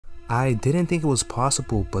I didn't think it was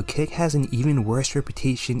possible, but Kick has an even worse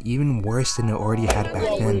reputation, even worse than it already had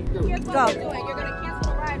back then. Go. You're gonna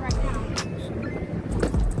cancel the ride right now.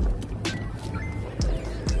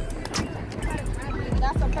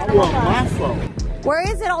 I want my phone. Where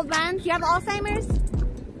is it, old man? Do you have Alzheimer's?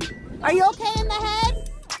 Are you okay in the head?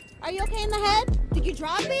 Are you okay in the head? Did you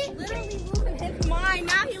drop it? Literally losing his mind.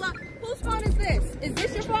 Now he lost. Whose phone is this? Is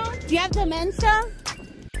this your phone? Do you have dementia?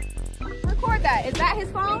 Record that. Is that his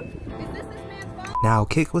phone? Is this man's phone? Now,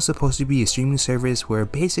 Kick was supposed to be a streaming service where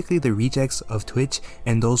basically the rejects of Twitch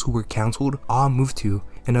and those who were cancelled all moved to.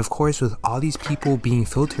 And of course, with all these people being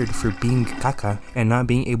filtered for being caca and not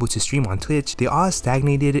being able to stream on Twitch, they all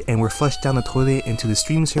stagnated and were flushed down the toilet into the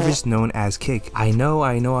streaming service known as Kick. I know,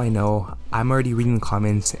 I'm already reading the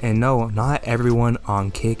comments, and no, not everyone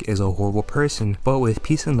on Kick is a horrible person, but with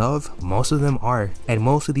peace and love, most of them are. And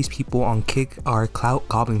most of these people on Kick are clout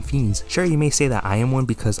goblin fiends. Sure, you may say that I am one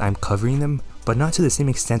because I'm covering them, but not to the same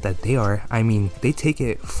extent that they are. I mean, they take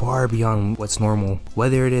it far beyond what's normal.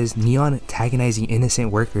 Whether it is Neon antagonizing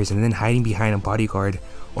innocent workers and then hiding behind a bodyguard,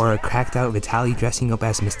 or a cracked out Vitaly dressing up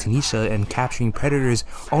as Miss Tanisha and capturing predators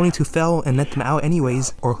only to fail and let them out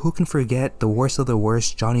anyways, or who can forget the worst of the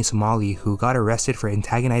worst Johnny Somali, who got arrested for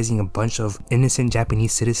antagonizing a bunch of innocent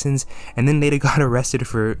Japanese citizens and then later got arrested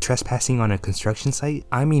for trespassing on a construction site.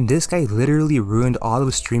 I mean, this guy literally ruined all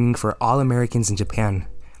of streaming for all Americans in Japan.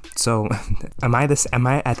 So, am I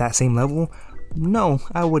at that same level? No,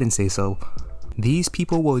 I wouldn't say so. These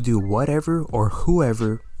people will do whatever or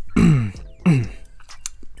whoever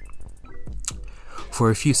for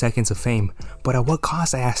a few seconds of fame. But at what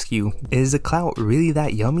cost, I ask you? Is the clout really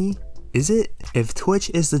that yummy? Is it? If Twitch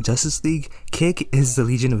is the Justice League, Kick is the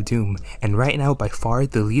Legion of Doom. And right now, by far,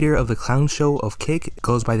 the leader of the clown show of Kick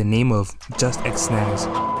goes by the name of Just X Snaz.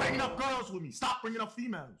 Stop bringing up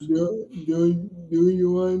females. Do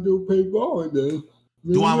you want to do play ball then?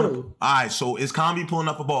 Do I want to? Alright, so is Combi pulling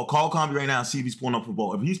up a ball? Call Combi right now and see if he's pulling up a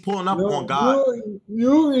ball. If he's pulling up on God.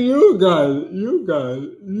 You got it.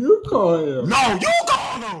 You call him. No, you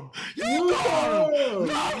call him. You call him.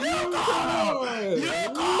 No, you call him.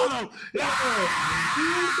 You call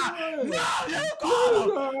him. No, you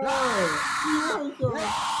call him.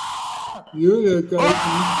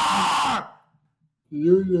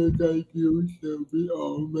 You look like you should be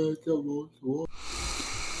all makeup.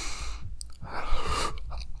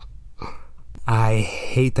 I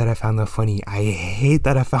hate that I found that funny.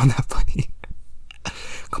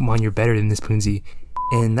 Come on, you're better than this, Poonsie.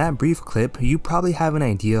 In that brief clip, you probably have an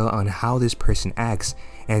idea on how this person acts,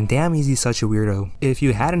 and damn is he such a weirdo. If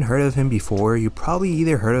you hadn't heard of him before, you probably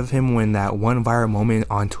either heard of him when that one viral moment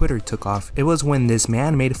on Twitter took off. It was when this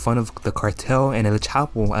man made fun of the cartel and El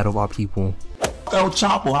Chapo out of all people. El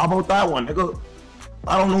Chapo, how about that one, nigga?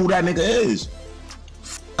 I don't know who that nigga is.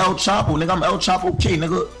 El Chapo, nigga, I'm El Chapo K,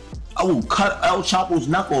 nigga. I will cut El Chapo's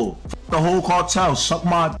knuckle. The whole cartel, suck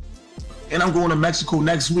my and I'm going to Mexico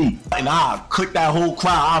next week. And I'll click that whole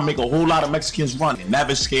crowd. I'll make a whole lot of Mexicans run and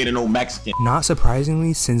never scared of no Mexican. Not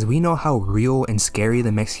surprisingly, since we know how real and scary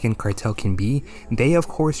the Mexican cartel can be, they of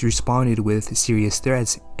course responded with serious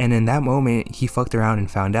threats, and in that moment, he fucked around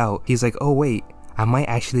and found out. He's like, oh wait, I might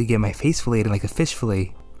actually get my face filleted like a fish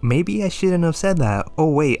fillet. Maybe I shouldn't have said that. Oh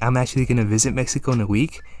wait, I'm actually gonna visit Mexico in a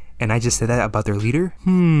week? And I just said that about their leader?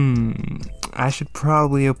 I should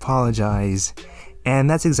probably apologize. And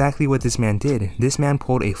that's exactly what this man did. This man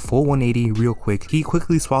pulled a full 180 real quick. He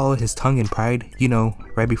quickly swallowed his tongue in pride, you know,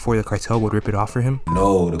 right before the cartel would rip it off for him.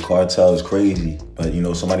 No, the cartel is crazy. But you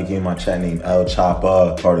know, somebody came in my chat named El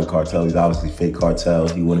Chapa, part of the cartel. He's obviously fake cartel.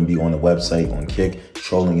 He wouldn't be on the website, on Kick,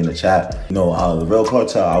 trolling in the chat. You know, the real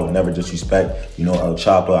cartel, I would never disrespect. You know, El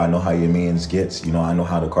Chapa, I know how your mans gets. You know, I know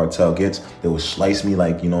how the cartel gets. They would slice me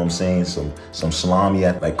like, you know what I'm saying, some salami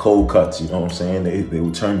at like cold cuts, you know what I'm saying? They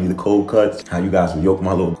would turn me to cold cuts. How you guys would yoke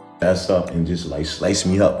my little ass up and just like slice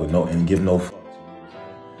me up with and give no fuck.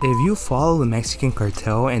 If you follow the Mexican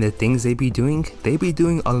cartel and the things they be doing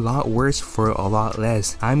a lot worse for a lot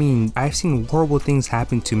less. I mean, I've seen horrible things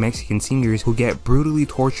happen to Mexican singers who get brutally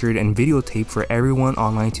tortured and videotaped for everyone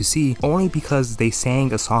online to see only because they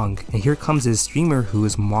sang a song. And here comes this streamer who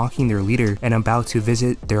is mocking their leader and about to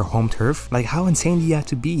visit their home turf. Like, how insane do you have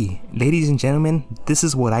to be? Ladies and gentlemen, this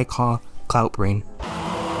is what I call clout brain.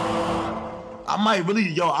 I might really,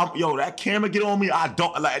 yo, that camera get on me, I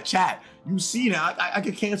don't, like, chat. You see that, I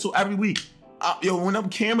get canceled every week. Yo, when them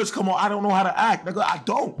cameras come on, I don't know how to act, nigga, I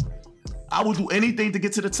don't. I will do anything to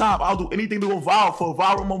get to the top. I'll do anything to go viral for a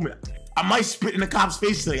viral moment. I might spit in the cop's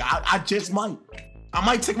face today, I just might. I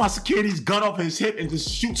might take my security's gun off his hip and just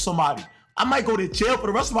shoot somebody. I might go to jail for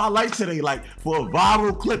the rest of my life today, like for a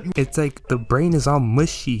viral clip. It's like the brain is all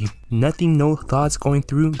mushy. Nothing, no thoughts going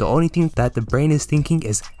through. The only thing that the brain is thinking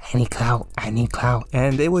is, I need clout, I need clout.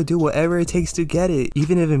 And they will do whatever it takes to get it,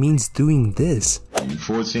 even if it means doing this.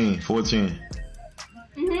 14.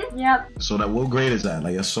 Yep. So that, what grade is that?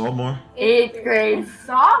 Like a sophomore? 8th grade.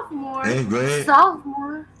 Sophomore. 8th grade?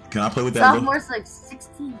 Sophomore. Can I play with that? Sophomore's like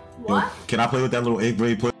 16. What? Yo, can I play with that little 8th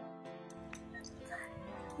grade play?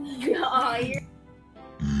 Oh, you're...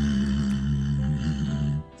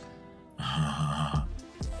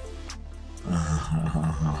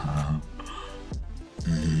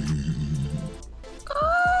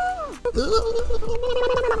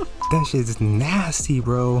 That shit's nasty,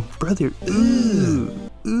 bro. Brother, ooh.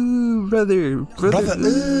 Ooh, brother,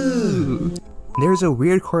 ooh. There's a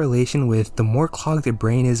weird correlation with the more clogged the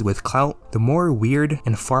brain is with clout, the more weird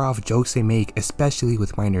and far off jokes they make, especially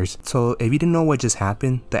with minors. So if you didn't know what just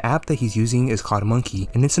happened, the app that he's using is called Monkey,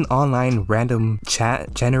 and it's an online random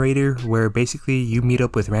chat generator where basically you meet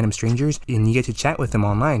up with random strangers and you get to chat with them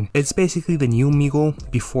online. It's basically the new Meagle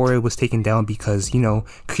before it was taken down because, you know,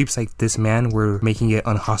 creeps like this man were making it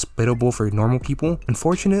unhospitable for normal people.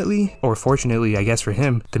 Unfortunately, or fortunately I guess for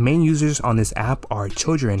him, the main users on this app are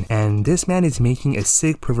children, and this man is making a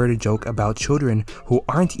sick perverted joke about children who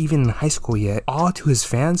aren't even in high school yet, all to his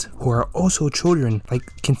fans who are also children. Like,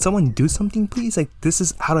 can someone do something please? Like, this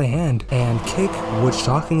is out of hand. And Kick would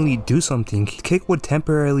shockingly do something. Kick would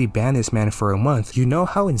temporarily ban this man for a month. You know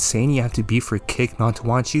how insane you have to be for Kick not to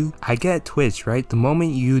want you? I get Twitch, right? The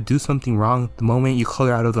moment you do something wrong, the moment you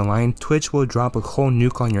color out of the line, Twitch will drop a whole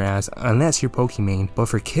nuke on your ass unless you're Pokimane. But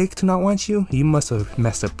for Kick to not want you, you must have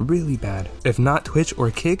messed up really bad. If not Twitch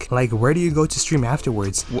or Kick, like, where do you go to stream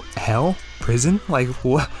afterwards? Hell? Prison? Like,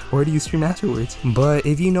 what? Where do you stream afterwards? But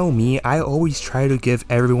if you know me, I always try to give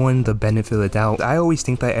everyone the benefit of the doubt. I always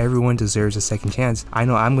think that everyone deserves a second chance. I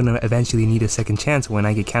know I'm gonna eventually need a second chance when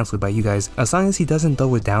I get cancelled by you guys. As long as he doesn't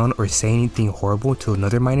double down or say anything horrible to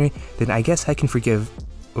another minor, then I guess I can forgive.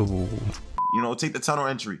 Ooh. You know, take the tunnel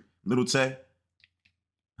entry, little Tay.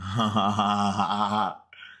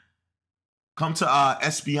 Come to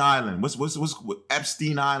SB Island. What's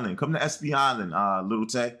Epstein Island? Come to SB Island, little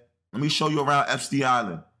Tay. Let me show you around Epstein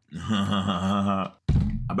Island. I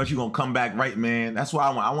bet you're gonna come back right, man. That's why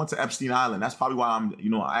I went to Epstein Island. That's probably why I'm, you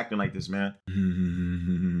know, acting like this, man.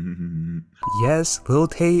 Yes, Lil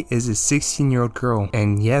Tay is a 16-year-old girl,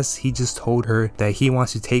 and yes, he just told her that he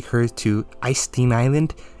wants to take her to Einstein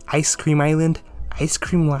Island, Ice Cream Island, Ice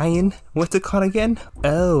Cream Lion? What's it called again?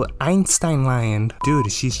 Oh, Einstein Lion.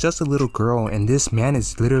 Dude, she's just a little girl and this man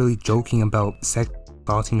is literally joking about sex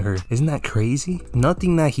assaulting her. Isn't that crazy?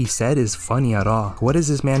 Nothing that he said is funny at all. What is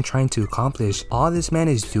this man trying to accomplish? All this man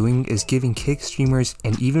is doing is giving Kick streamers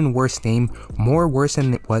an even worse name, more worse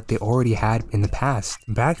than what they already had in the past.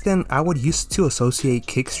 Back then, I would used to associate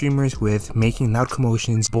Kick streamers with making loud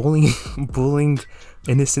commotions, bullying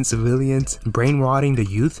innocent civilians, brain rotting the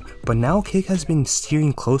youth, but now Kick has been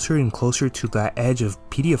steering closer and closer to that edge of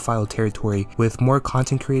pedophile territory, with more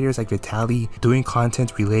content creators like Vitaly doing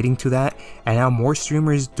content relating to that, and now more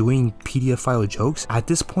streamers doing pedophile jokes. At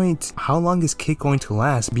this point, how long is Kick going to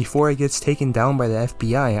last before it gets taken down by the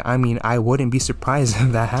FBI? I mean, I wouldn't be surprised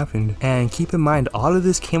if that happened. And keep in mind, all of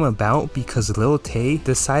this came about because Lil Tay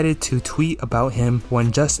decided to tweet about him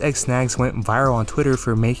when Just X Snags went viral on Twitter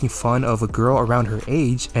for making fun of a girl around her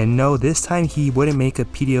age, and no, this time he wouldn't make a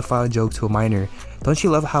pedophile joke to a minor. Don't you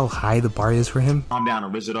love how high the bar is for him? Calm down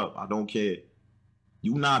and raise it up. I don't care.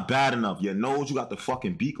 You not bad enough. Your nose, you got the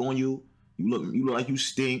fucking beak on you. You look like you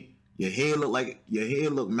stink. Your hair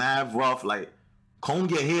look mad rough. Like, comb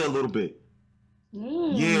your hair a little bit.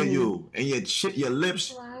 Yeah, you. And your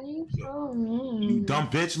lips. Why are you so mean? You dumb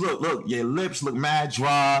bitch. Look, your lips look mad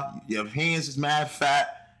dry. Your hands is mad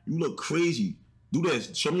fat. You look crazy. Do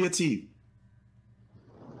this. Show me your teeth.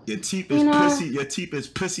 Your teeth is pissy. Your teeth is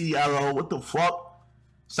pissy yellow. What the fuck?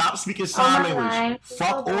 Stop speaking sign language.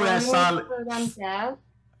 Fuck all that sign language.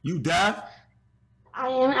 You deaf? I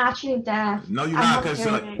am actually deaf. No, you're not. Cause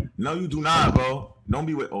no, you do not, bro. Don't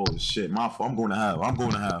be with. Oh shit, my fault. I'm going to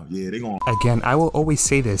hell. Yeah, they going. Again, I will always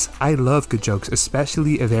say this. I love good jokes,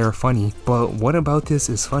 especially if they are funny. But what about this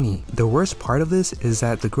is funny? The worst part of this is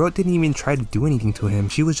that the girl didn't even try to do anything to him.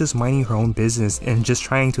 She was just minding her own business and just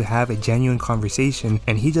trying to have a genuine conversation,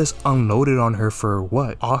 and he just unloaded on her for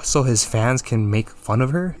what? Also, his fans can make fun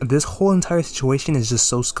of her? This whole entire situation is just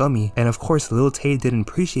so scummy. And of course, Lil Tay didn't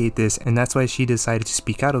appreciate this, and that's why she decided to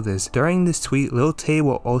speak out of this. During this tweet, Lil Tay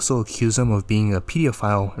will also accuse him of being a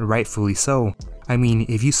pedophile, rightfully so. I mean,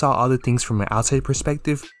 if you saw all the things from an outside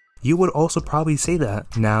perspective, you would also probably say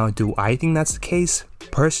that. Now, do I think that's the case?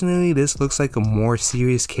 Personally, this looks like a more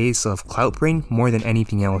serious case of clout brain more than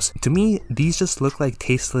anything else. To me, these just look like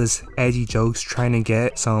tasteless, edgy jokes trying to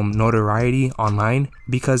get some notoriety online,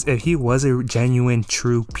 because if he was a genuine,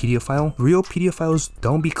 true pedophile, real pedophiles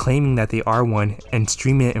don't be claiming that they are one and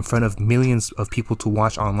stream it in front of millions of people to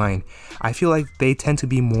watch online. I feel like they tend to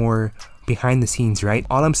be more behind the scenes, right?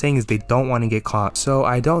 All I'm saying is they don't want to get caught. So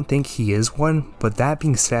I don't think he is one, but that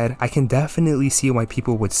being said, I can definitely see why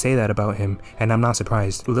people would say that about him, and I'm not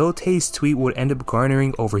surprised. Lil Tay's tweet would end up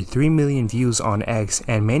garnering over 3 million views on X,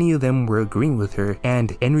 and many of them were agreeing with her,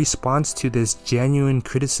 and in response to this genuine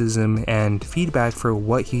criticism and feedback for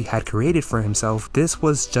what he had created for himself, this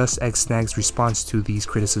was just X Snag's response to these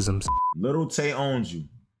criticisms. Lil Tay owns you.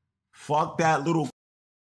 Fuck that little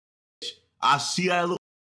I see that little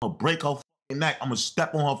I'm gonna break her fucking neck. I'm gonna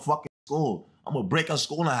step on her fucking skull. I'm gonna break her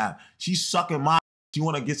skull in half. She's sucking my. She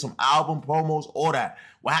wanna get some album promos, all that.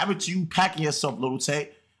 What happened to you packing yourself, Lil Tay?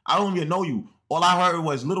 I don't even know you. All I heard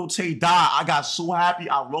was Lil Tay died. I got so happy.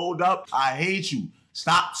 I rolled up. I hate you.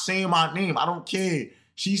 Stop saying my name. I don't care.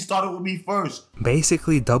 She started with me first.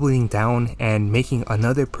 Basically doubling down and making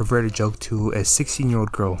another perverted joke to a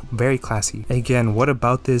 16-year-old girl. Very classy. Again, what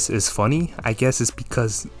about this is funny? I guess it's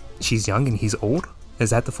because she's young and he's old. Is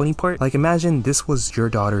that the funny part? Like, imagine this was your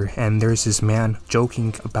daughter and there's this man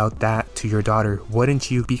joking about that to your daughter. Wouldn't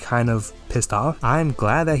you be kind of pissed off? I'm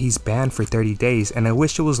glad that he's banned for 30 days and I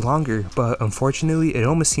wish it was longer, but unfortunately it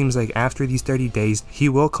almost seems like after these 30 days he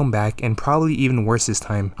will come back, and probably even worse this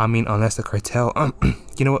time. I mean, unless the cartel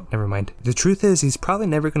you know what, never mind. The truth is, he's probably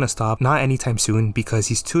never gonna stop, not anytime soon, because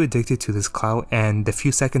he's too addicted to this clout and the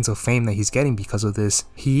few seconds of fame that he's getting because of this.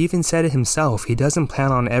 He even said it himself, he doesn't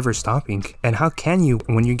plan on ever stopping. And how can you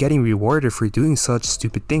when you're getting rewarded for doing such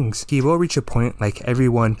stupid things? He will reach a point, like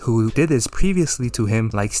everyone who did this previously to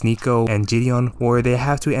him, like Sneeko and Gideon, where they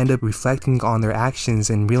have to end up reflecting on their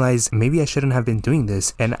actions and realize, maybe I shouldn't have been doing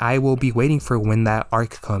this, and I will be waiting for when that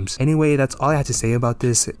arc comes. Anyway, that's all I have to say about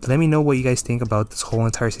this. Let me know what you guys think about this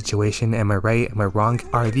whole entire situation. Am I right? Am I wrong?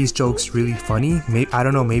 Are these jokes really funny? Maybe, I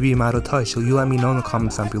don't know, maybe I'm out of touch. So you let me know in the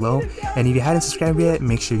comments down below. And if you hadn't subscribed yet,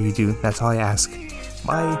 make sure you do. That's all I ask.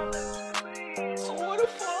 Bye.